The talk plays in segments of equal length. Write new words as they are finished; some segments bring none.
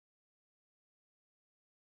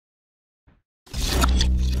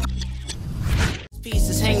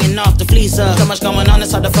Pieces hanging off the fleecer. So much going on,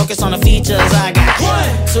 it's hard to focus on the features. I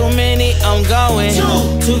got too many, I'm going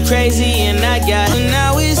too crazy, and I got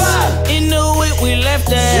now it's in the way we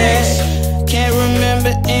left at. Can't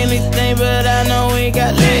remember anything, but I know we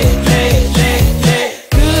got lit.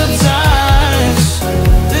 Good times,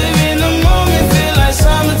 live in the moment, feel like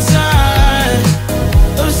summertime.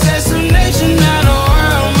 Obsessed with nature, not a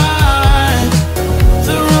world mine.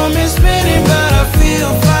 The room is spinning, but I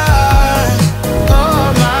feel fine.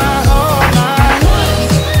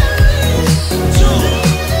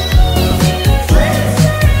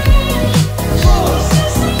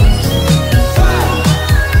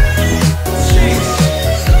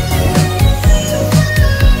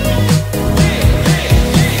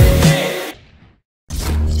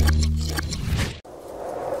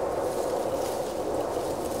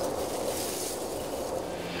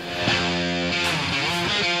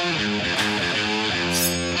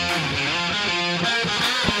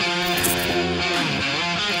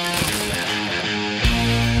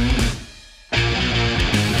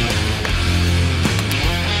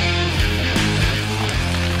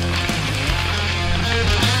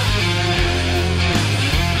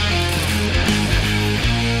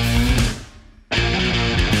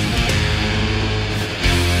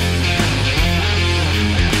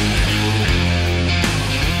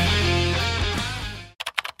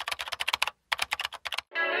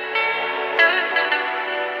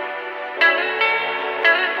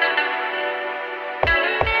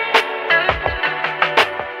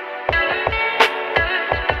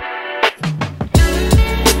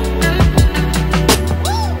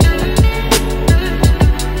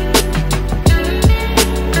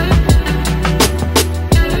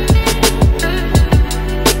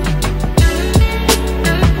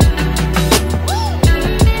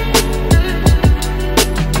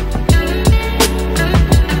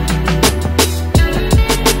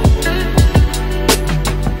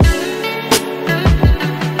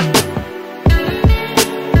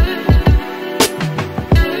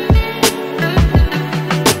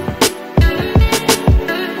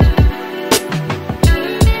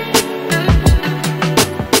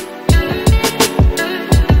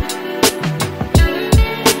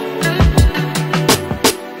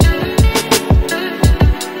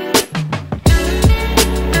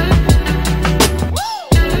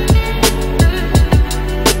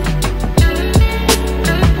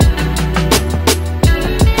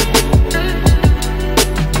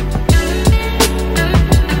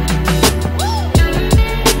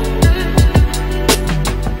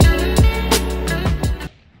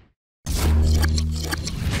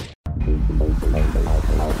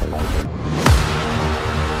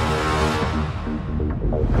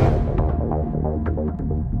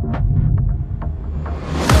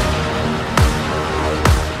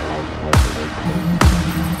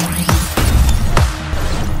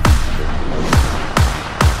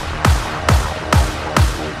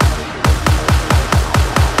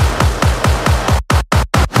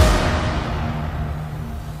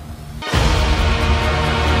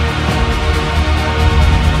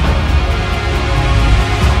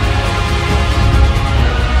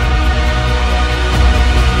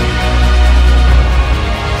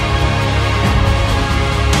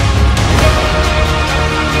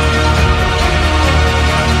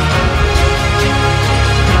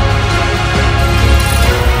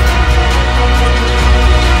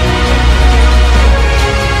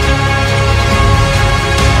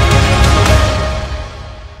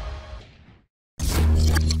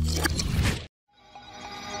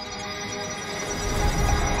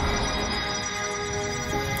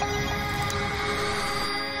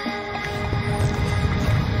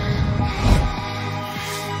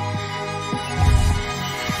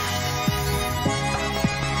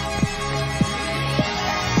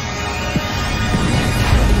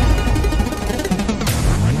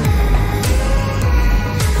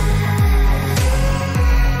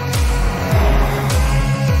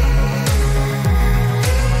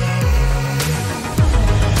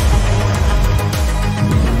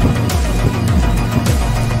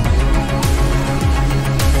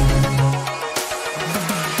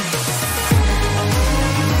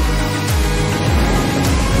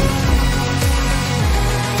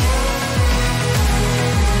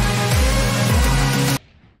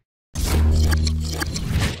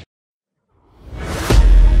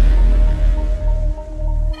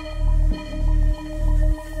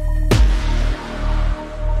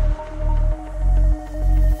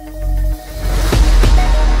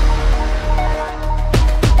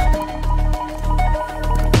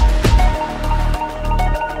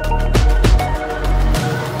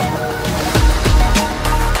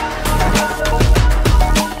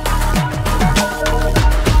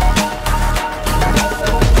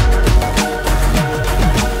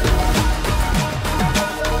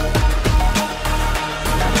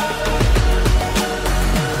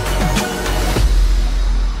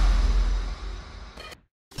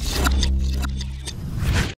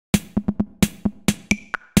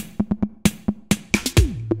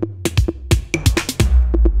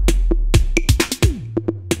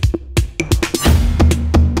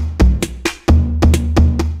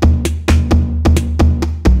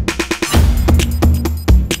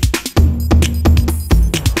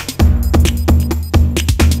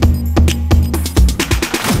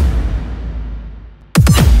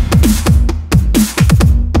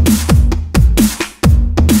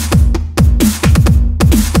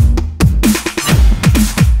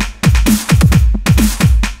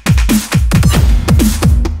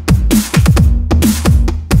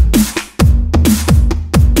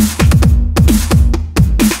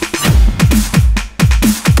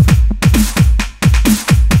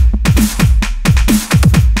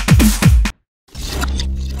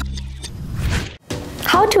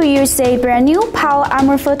 How to use a brand new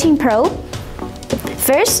PowerArmor 14 Pro?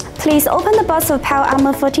 First, please open the box of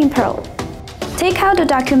PowerArmor 14 Pro. Take out the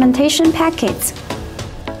documentation packet,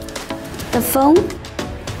 the phone,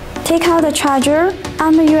 take out the charger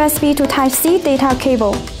and the USB to Type-C data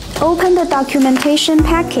cable. Open the documentation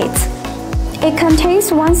packet. It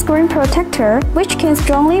contains one screen protector which can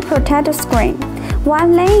strongly protect the screen.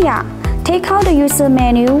 One lanyard. Take out the user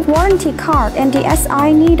manual, warranty card and the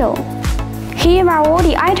SI needle. Here are all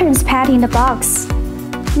the items packed in the box.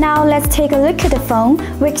 Now let's take a look at the phone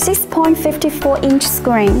with 6.54-inch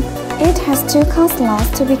screen. It has two card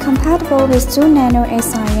slots to be compatible with 2 nano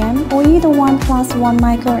SIM or either 1 plus 1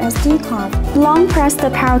 micro SD card. Long press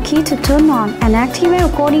the power key to turn on and activate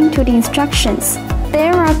according to the instructions.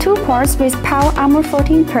 There are 2 ports with PowerArmor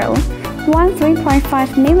 14 Pro. One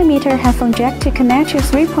 3.5mm headphone jack to connect to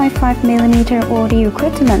 3.5mm audio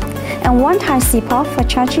equipment, and one Type-C port for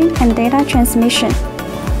charging and data transmission.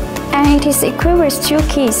 And it is equipped with 2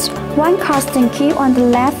 keys, one custom key on the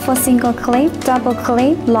left for single click, double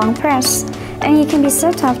click, long press, and it can be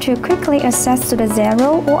set up to quickly access to the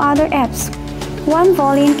Zero or other apps. One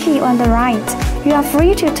volume key on the right. You are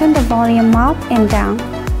free to turn the volume up and down.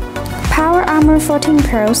 PowerArmor 14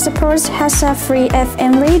 Pro supports hassle-free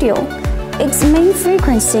FM radio. Its main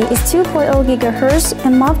frequency is 2.0 GHz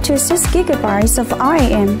and up to 6 GB of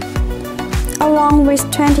RAM. Along with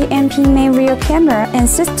 20MP main rear camera and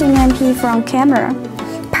 16MP front camera,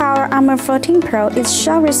 PowerArmor 14 Pro is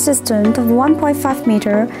shock resistant of 1.5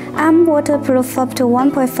 meter and waterproof up to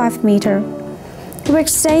 1.5 meter. With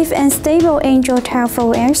safe and stable Android 12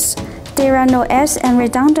 OS, there are no apps and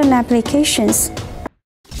redundant applications.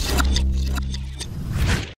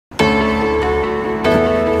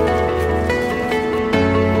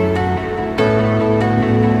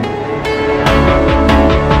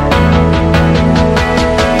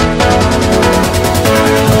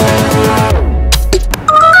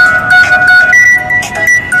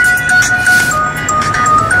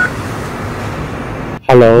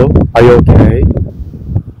 Hello, are you okay?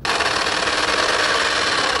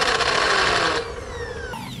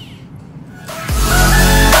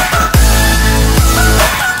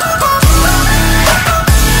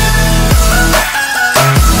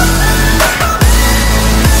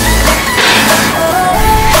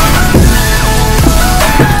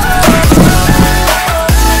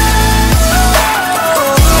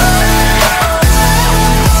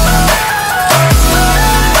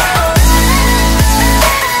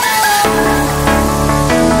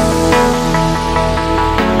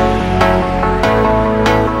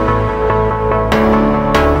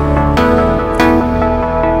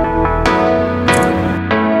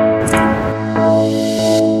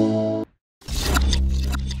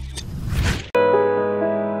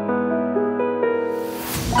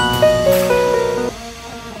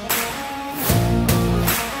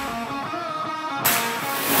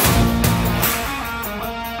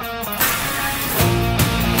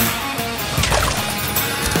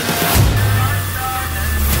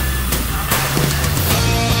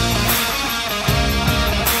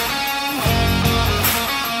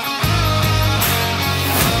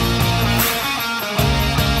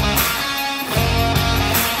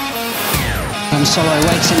 Solo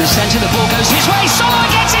waits in the centre, the ball goes his way, Solo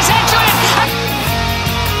gets his head